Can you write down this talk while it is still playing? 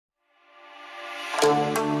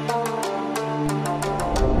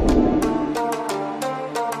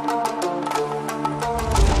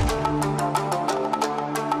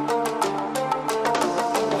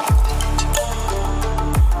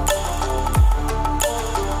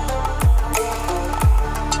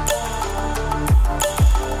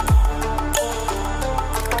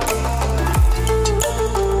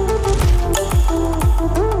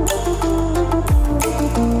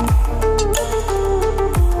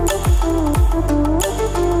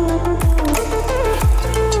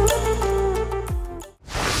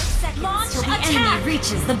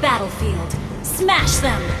The battlefield. Smash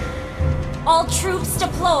them! All troops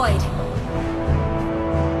deployed!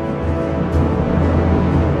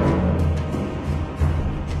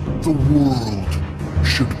 The world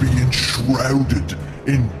should be enshrouded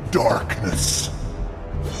in darkness.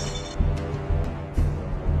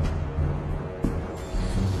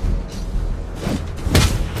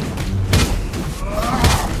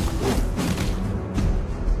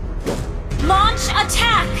 Launch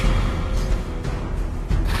attack!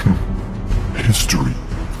 History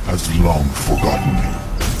has long forgotten me.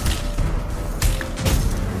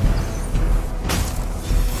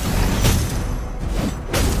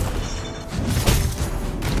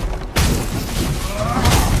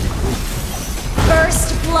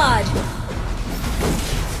 First blood!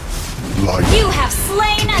 Life You have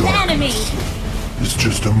slain an enemy! is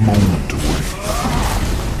just a moment away.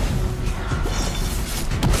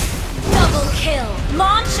 Double kill!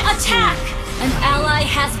 Launch attack! An ally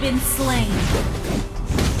has been slain.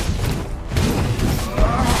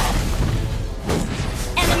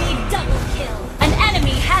 Enemy double kill! An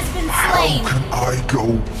enemy has been slain! How can I go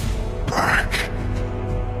back?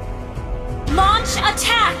 Launch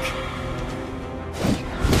attack!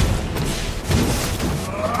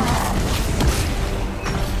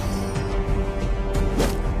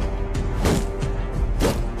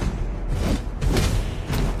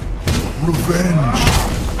 Revenge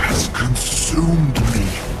has consumed me.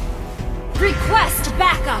 Request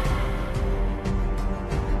backup!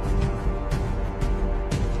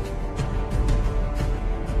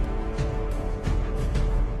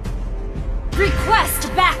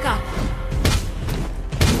 Request backup!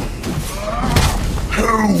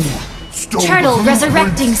 Who stole Turtle the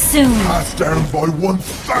resurrecting blueprints soon. passed down by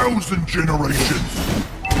 1,000 generations?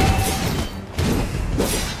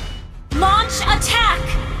 Launch attack!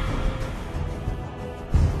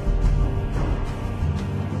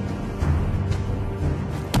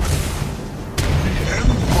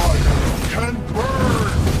 Can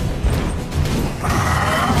burn!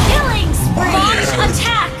 Killing spree! Launch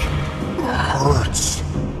attack! Hurts.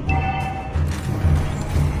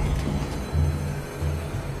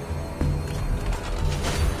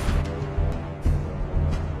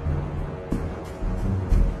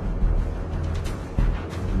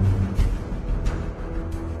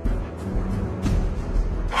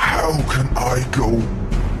 How can I go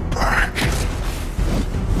back?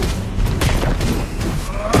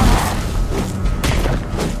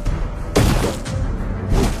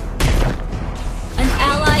 An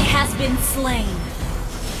ally has been slain.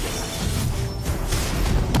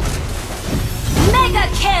 Mega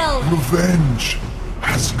kill! Revenge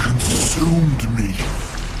has consumed me.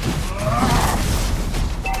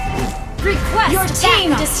 Request Your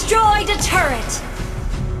team destroyed a turret!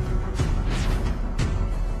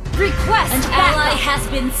 Request An ally has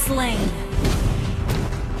been slain.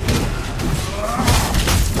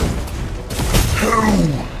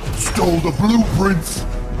 Who stole the blueprints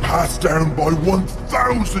passed down by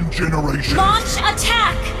 1,000 generations? Launch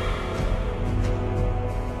attack!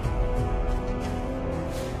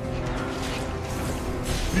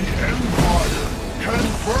 The Empire can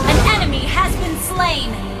burn! An enemy has been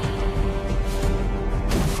slain.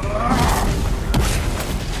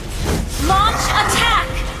 Launch attack!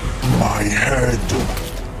 My head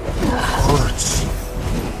hurts.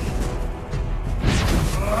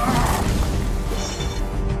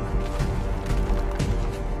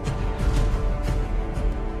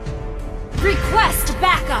 Request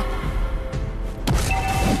backup!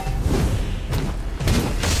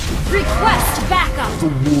 Request backup! The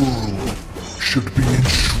world should be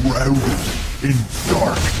enshrouded in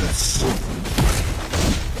darkness.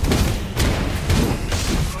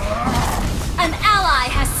 An ally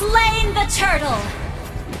has slain the turtle!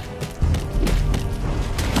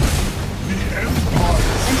 The Empire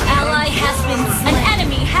An ally has been slain. An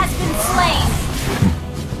enemy has been slain!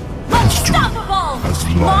 Unstoppable! has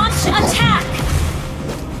long Launch forgotten. attack!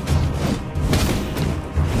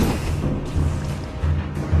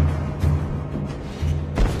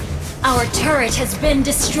 Our turret has been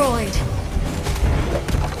destroyed.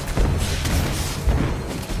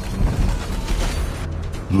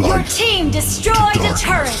 Your team destroyed a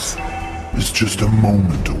turret! Is just a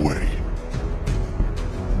moment away.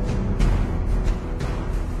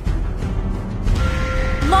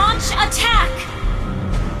 Launch attack!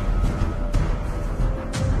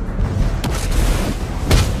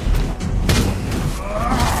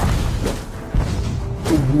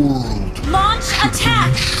 The world Launch should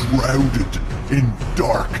attack! be enshrouded in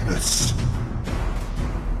darkness.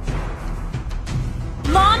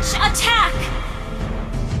 Launch attack!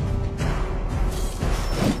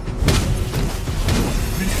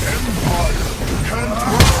 The Empire can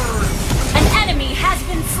burn! An enemy has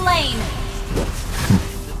been slain!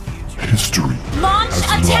 History Launch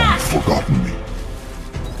has attack! long forgotten me.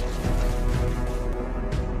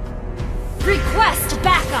 Request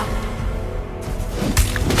backup!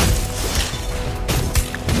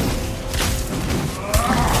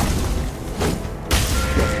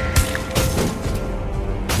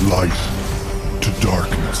 Light to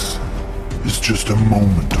darkness is just a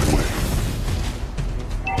moment away.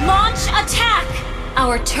 Launch attack!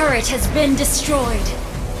 Our turret has been destroyed.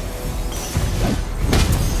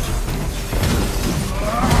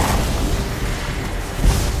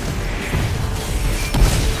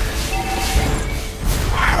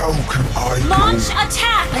 How can I Launch go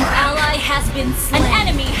attack! An ally has been slain. An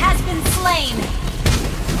enemy has been slain.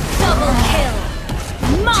 Double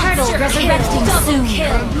kill. Monster Turtle resurrecting kill. Double soon.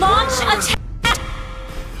 kill. Launch attack!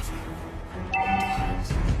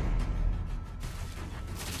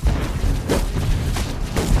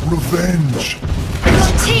 revenge?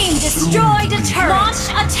 Your team destroyed a turret. Launch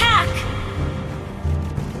attack!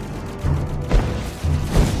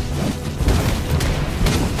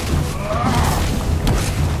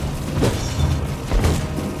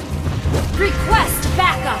 Request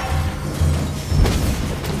backup!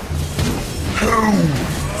 Who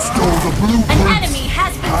stole the blueprint? An enemy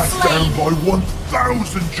has been Passed slain. down by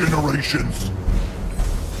 1,000 generations.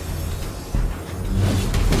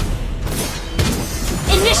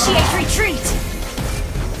 Initiate retreat!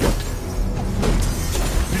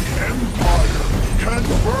 The Empire can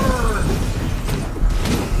burn.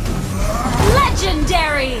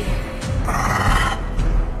 Legendary!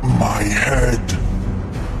 My head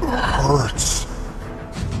hurts.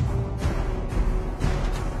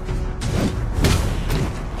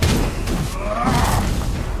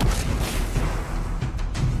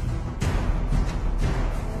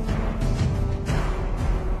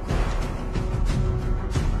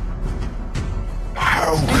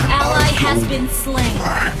 How An can ally I has go been slain.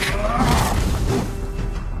 back?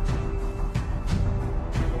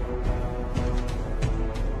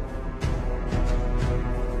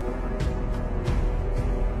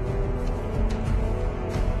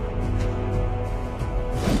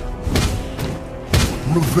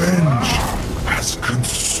 Revenge has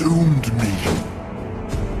consumed me.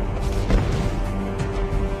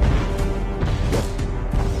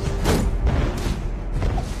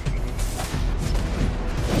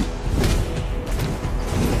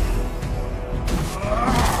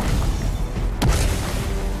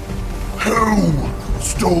 Who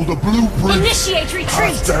stole the blueprint? Initiate retreat!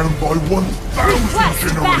 Passed down by 1,000 Request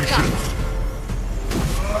generations.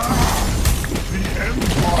 The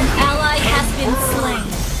Empire An ally has been slain.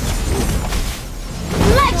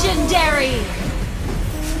 Legendary!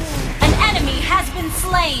 An enemy has been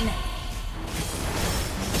slain.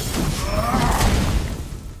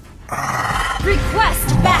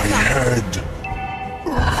 Request My backup! head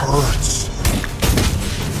hurts.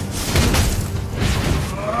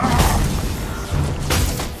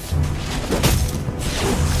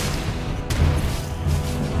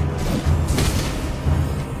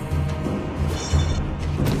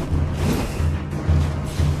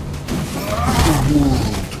 The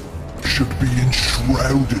world should be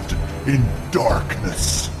enshrouded in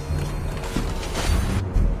darkness.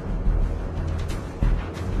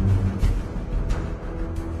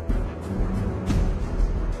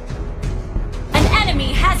 An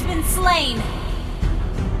enemy has been slain.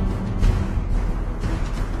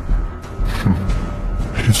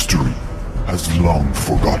 History has long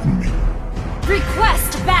forgotten me.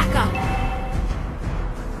 Request backup!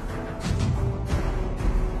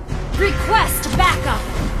 Request backup!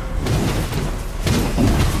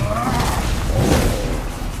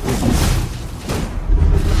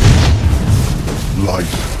 Light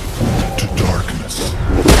to darkness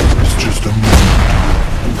is just a moment.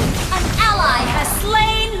 An ally has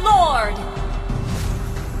slain Lord!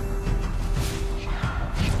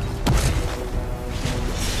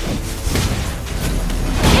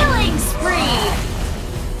 Killing spree!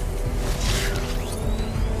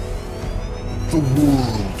 The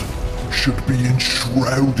world should be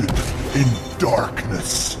enshrouded in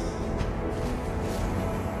darkness.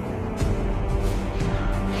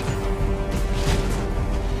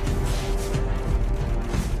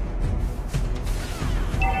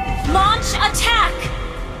 Launch attack!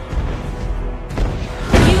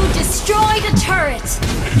 You destroyed a turret!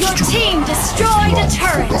 Your team destroyed a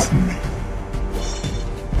turret! Forgotten me.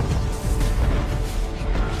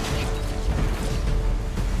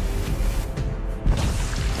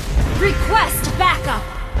 Request backup!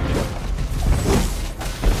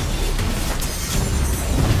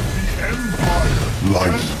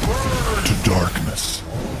 Light to darkness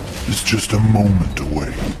is just a moment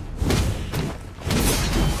away.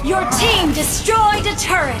 Your team destroyed a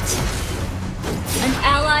turret! An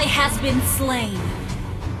ally has been slain.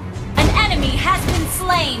 An enemy has been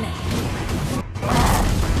slain.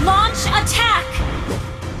 Launch attack!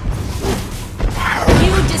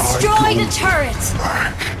 You destroyed a turret!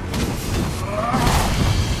 Back.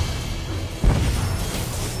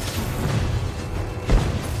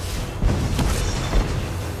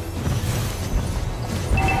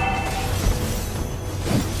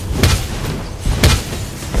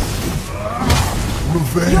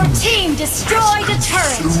 Revenge Your team destroyed a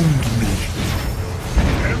turret! consumed me.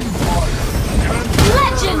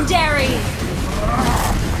 Legendary!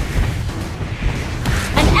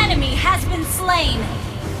 An enemy has been slain.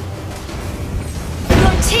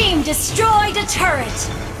 Your team destroyed a turret.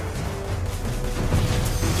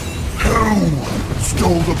 Who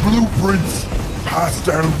stole the blueprints passed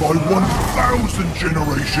down by 1,000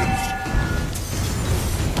 generations?